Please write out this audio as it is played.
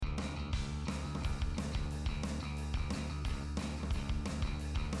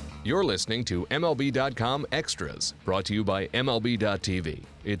You're listening to MLB.com Extras, brought to you by MLB.tv.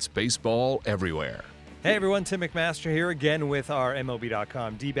 It's baseball everywhere. Hey everyone, Tim McMaster here again with our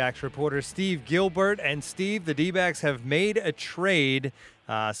MLB.com D-backs reporter Steve Gilbert. And Steve, the D-backs have made a trade,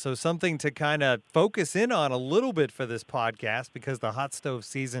 so something to kind of focus in on a little bit for this podcast, because the hot stove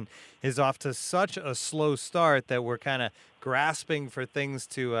season is off to such a slow start that we're kind of grasping for things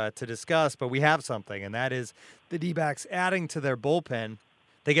to discuss. But we have something, and that is the D-backs adding to their bullpen.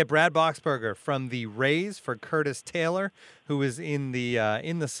 They get Brad Boxberger from the Rays for Curtis Taylor, who is in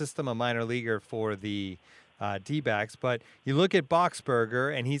the system, a minor leaguer for the D-backs. But you look at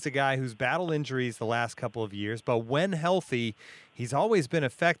Boxberger, and he's a guy who's battled injuries the last couple of years, but when healthy, he's always been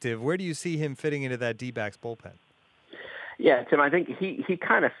effective. Where do you see him fitting into that D-backs bullpen? Yeah, Tim, I think he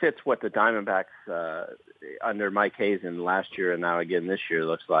kind of fits what the Diamondbacks under Mike Hazen last year and now again this year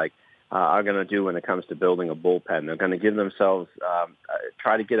looks like. Are going to do when it comes to building a bullpen. They're going to give themselves,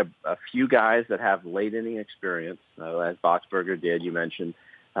 try to get a few guys that have late inning experience, as Boxberger did. You mentioned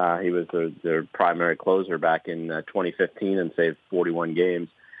he was their primary closer back in 2015 and saved 41 games,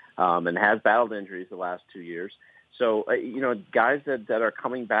 and has battled injuries the last 2 years. So, guys that are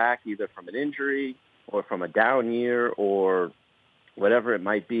coming back either from an injury or from a down year or whatever it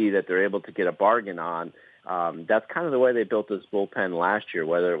might be that they're able to get a bargain on. That's kind of the way they built this bullpen last year,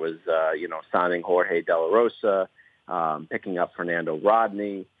 whether it was, signing Jorge De La Rosa, picking up Fernando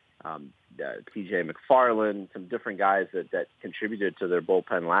Rodney, T.J. McFarland, some different guys that contributed to their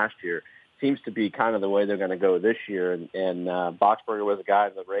bullpen last year. Seems to be kind of the way they're going to go this year. And Boxberger was a guy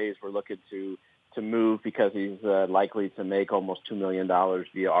the Rays were looking to move because he's likely to make almost $2 million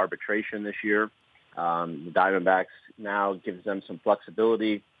via arbitration this year. The Diamondbacks now gives them some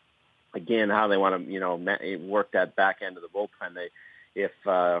flexibility. Again, how they want to, work that back end of the bullpen. If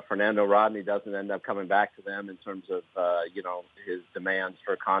Fernando Rodney doesn't end up coming back to them in terms of, his demands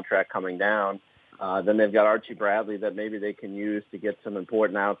for a contract coming down, then they've got Archie Bradley that maybe they can use to get some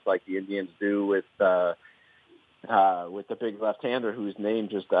important outs like the Indians do with the big left-hander whose name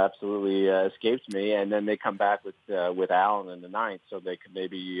just absolutely escapes me. And then they come back with Allen in the ninth, so they could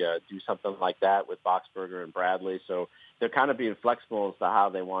maybe do something like that with Boxberger and Bradley. So they're kind of being flexible as to how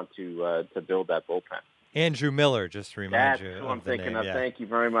they want to build that bullpen. Andrew Miller, just to remind you. That's who I'm thinking name, of. yeah. Thank you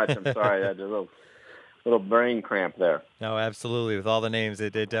very much. I'm sorry, I had a little brain cramp there. No, absolutely. With all the names,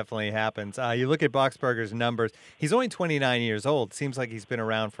 it definitely happens. You look at Boxberger's numbers. He's only 29 years old. Seems like he's been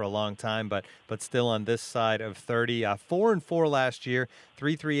around for a long time, but still on this side of 30. 4-4 last year,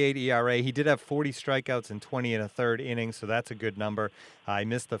 3.38 ERA. He did have 40 strikeouts in 20 and a third innings, so that's a good number. He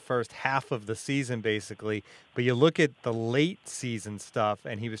missed the first half of the season, basically. But you look at the late season stuff,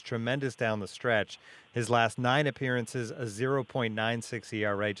 and he was tremendous down the stretch. His last 9 appearances, a 0.96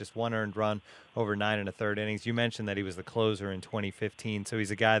 ERA, just 1 earned run over 9 and a third innings. You mentioned that he was the closer in 2015, so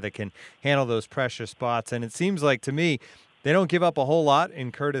he's a guy that can handle those pressure spots. And it seems like, to me, they don't give up a whole lot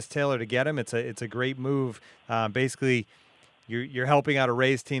in Curtis Taylor to get him. It's a great move. Basically, you're helping out a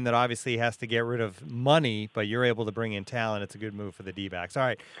Rays team that obviously has to get rid of money, but you're able to bring in talent. It's a good move for the D-backs. All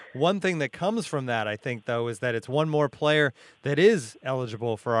right, one thing that comes from that, I think, though, is that it's one more player that is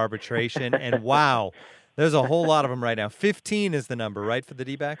eligible for arbitration. And, wow, there's a whole lot of them right now. 15 is the number, right, for the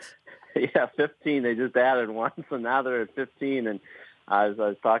D-backs? Yeah, 15. They just added one, so now they're at 15. And I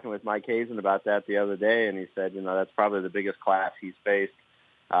was talking with Mike Hazen about that the other day, and he said, that's probably the biggest class he's faced.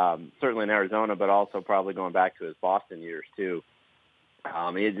 Certainly in Arizona, but also probably going back to his Boston years too.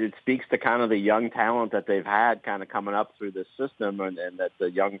 It speaks to kind of the young talent that they've had kind of coming up through this system, and that the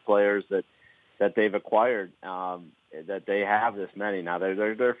young players that they've acquired, that they have this many. Now there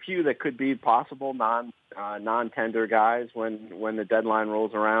are a few that could be possible non-tender guys when the deadline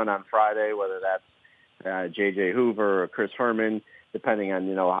rolls around on Friday, whether that's J.J. Hoover or Chris Herman, depending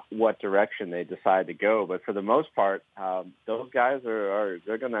on what direction they decide to go. But for the most part, those guys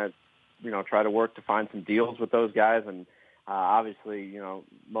they're going to try to work to find some deals with those guys. And obviously,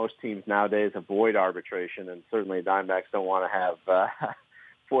 most teams nowadays avoid arbitration, and certainly Diamondbacks don't want to have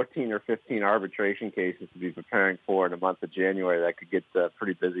 14 or 15 arbitration cases to be preparing for in the month of January. That could get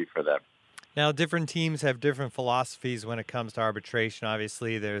pretty busy for them. Now, different teams have different philosophies when it comes to arbitration.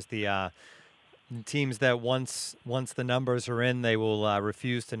 Obviously, there's the teams that once the numbers are in, they will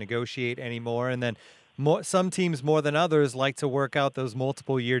refuse to negotiate anymore. And then some teams more than others like to work out those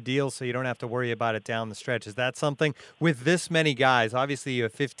multiple-year deals so you don't have to worry about it down the stretch. Is that something with this many guys? Obviously, you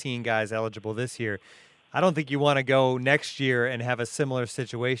have 15 guys eligible this year. I don't think you want to go next year and have a similar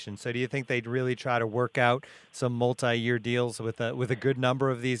situation. So do you think they'd really try to work out some multi-year deals with a good number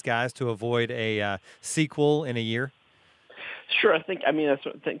of these guys to avoid a sequel in a year? Sure, I think. I mean, I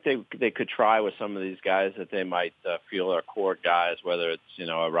think they could try with some of these guys that they might feel are core guys, whether it's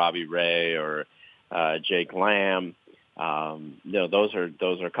a Robbie Ray or Jake Lamb. Those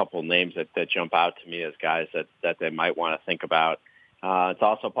are a couple of names that jump out to me as guys that they might want to think about. It's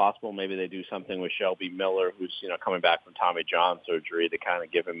also possible maybe they do something with Shelby Miller, who's coming back from Tommy John surgery, to kind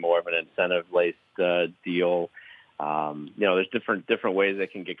of give him more of an incentive-laced deal. There's different ways they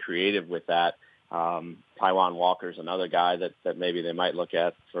can get creative with that. Taiwan Walker's another guy that maybe they might look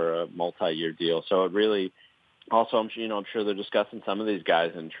at for a multi-year deal. So it really, also I'm sure they're discussing some of these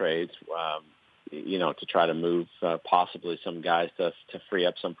guys in trades, to try to move possibly some guys to free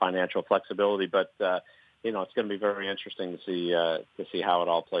up some financial flexibility. But it's going to be very interesting to see how it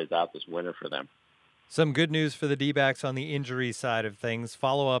all plays out this winter for them. Some good news for the D-backs on the injury side of things.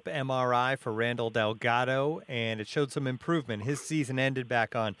 Follow-up MRI for Randall Delgado, and it showed some improvement. His season ended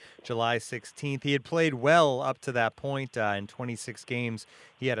back on July 16th. He had played well up to that point in 26 games.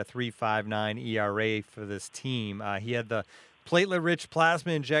 He had a 3.59 ERA for this team. He had the platelet-rich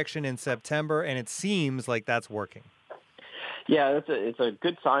plasma injection in September, and it seems like that's working. Yeah, it's a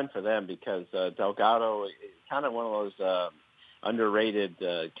good sign for them because Delgado is kind of one of those underrated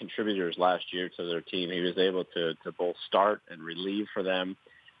contributors last year to their team. He was able to both start and relieve for them.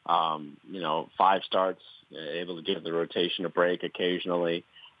 5 starts, able to give the rotation a break occasionally.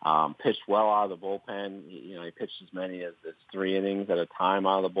 Pitched well out of the bullpen. He pitched as many as 3 innings at a time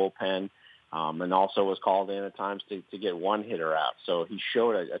out of the bullpen. And also was called in at times to get one hitter out. So he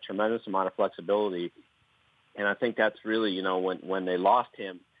showed a tremendous amount of flexibility. And I think that's really, when they lost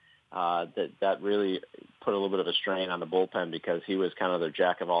him, that really put a little bit of a strain on the bullpen because he was kind of their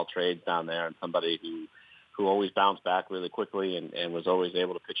jack of all trades down there and somebody who always bounced back really quickly and was always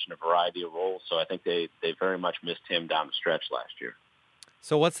able to pitch in a variety of roles. So I think they very much missed him down the stretch last year.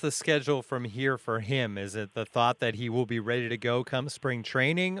 So what's the schedule from here for him? Is it the thought that he will be ready to go come spring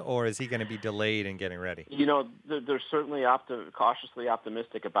training, or is he going to be delayed in getting ready? They're certainly cautiously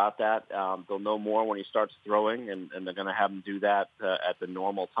optimistic about that. They'll know more when he starts throwing, and they're going to have him do that at the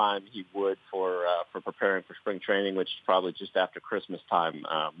normal time he would for preparing for spring training, which is probably just after Christmas time,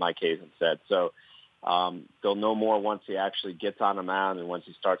 Mike Hazen said. So they'll know more once he actually gets on the mound and once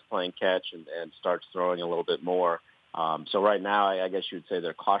he starts playing catch and starts throwing a little bit more. So right now, I guess you would say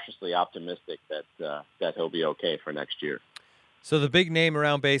they're cautiously optimistic that he'll be okay for next year. So the big name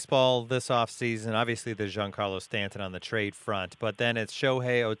around baseball this offseason, obviously there's Giancarlo Stanton on the trade front, but then it's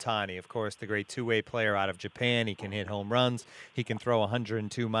Shohei Ohtani, of course, the great two-way player out of Japan. He can hit home runs. He can throw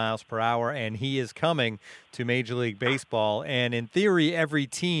 102 miles per hour, and he is coming to Major League Baseball. And in theory, every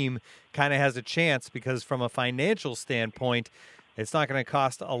team kind of has a chance because from a financial standpoint, it's not going to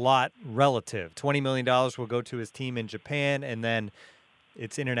cost a lot relative. $20 million will go to his team in Japan, and then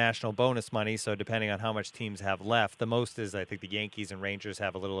it's international bonus money, so depending on how much teams have left, the most is I think the Yankees and Rangers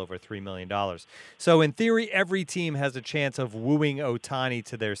have a little over $3 million. So in theory, every team has a chance of wooing Ohtani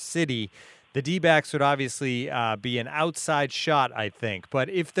to their city. The D-backs would obviously be an outside shot, I think. But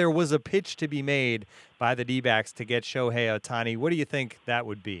if there was a pitch to be made by the D-backs to get Shohei Ohtani, what do you think that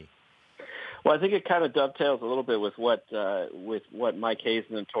would be? Well, I think it kind of dovetails a little bit with what Mike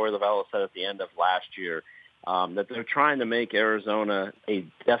Hazen and Torey Lovullo said at the end of last year, that they're trying to make Arizona a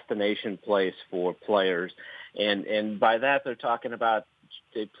destination place for players, and by that they're talking about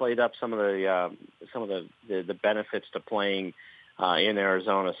they played up some of the benefits to playing in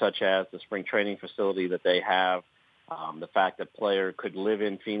Arizona, such as the spring training facility that they have, the fact that player could live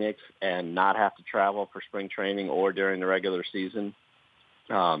in Phoenix and not have to travel for spring training or during the regular season.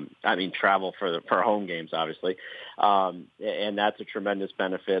 Travel for home games, obviously. And that's a tremendous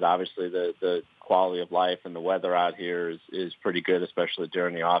benefit. Obviously, the quality of life and the weather out here is pretty good, especially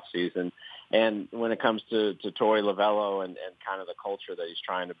during the off season. And when it comes to Torey Lovullo and kind of the culture that he's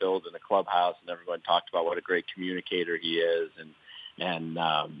trying to build in the clubhouse, and everyone talked about what a great communicator he is and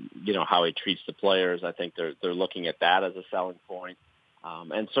how he treats the players, I think they're looking at that as a selling point.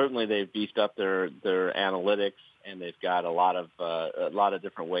 And certainly they've beefed up their analytics, and they've got a lot of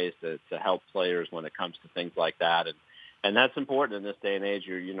different ways to help players when it comes to things like that. And that's important in this day and age.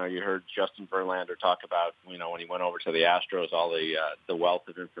 You heard Justin Verlander talk about, when he went over to the Astros, all the wealth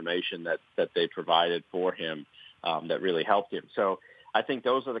of information that they provided for him that really helped him. So I think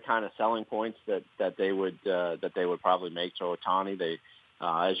those are the kind of selling points that they would probably make to Ohtani. They,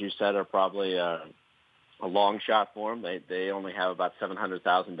 as you said, are probably a long shot for him. They only have about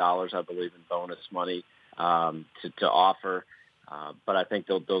 $700,000, I believe, in bonus money to offer. But I think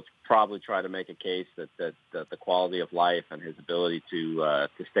they'll probably try to make a case that the quality of life and his ability to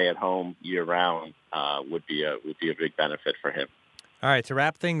stay at home year round would be a big benefit for him. All right, to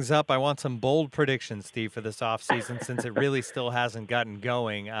wrap things up, I want some bold predictions, Steve, for this offseason since it really still hasn't gotten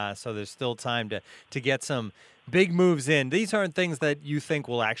going. So there's still time to get some big moves in. These aren't things that you think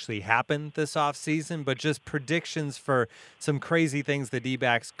will actually happen this offseason, but just predictions for some crazy things the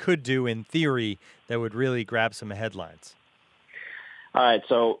D-backs could do in theory that would really grab some headlines. All right,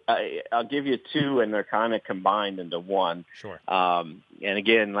 so I'll give you two, and they're kind of combined into one. Sure. And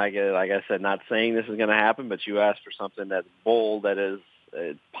again, like I said, not saying this is going to happen, but you asked for something that's bold, that is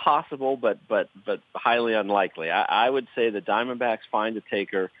possible, but highly unlikely. I would say the Diamondbacks find a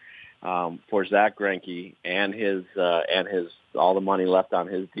taker for Zach Greinke and his all the money left on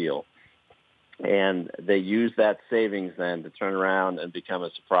his deal, and they use that savings then to turn around and become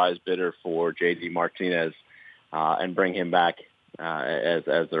a surprise bidder for J.D. Martinez and bring him back as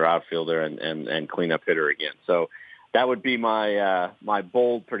their outfielder and cleanup hitter again. So that would be my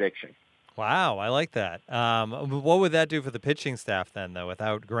bold prediction. Wow, I like that. What would that do for the pitching staff then, though,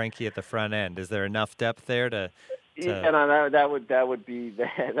 without Greinke at the front end? Is there enough depth there to? Yeah, no, that would be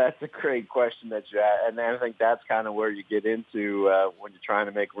that's a great question that you asked, and I think that's kind of where you get into when you're trying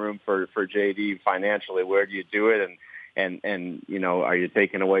to make room for JD financially. Where do you do it, and are you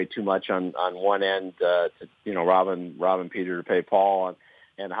taking away too much on one end to robbing Peter to pay Paul,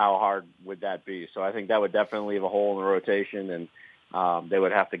 and how hard would that be? So I think that would definitely leave a hole in the rotation, and they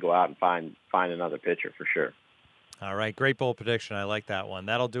would have to go out and find another pitcher for sure. All right, great bold prediction. I like that one.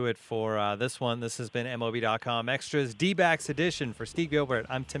 That'll do it for this one. This has been MLB.com Extras D-backs edition. For Steve Gilbert,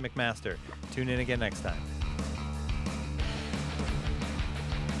 I'm Tim McMaster. Tune in again next time.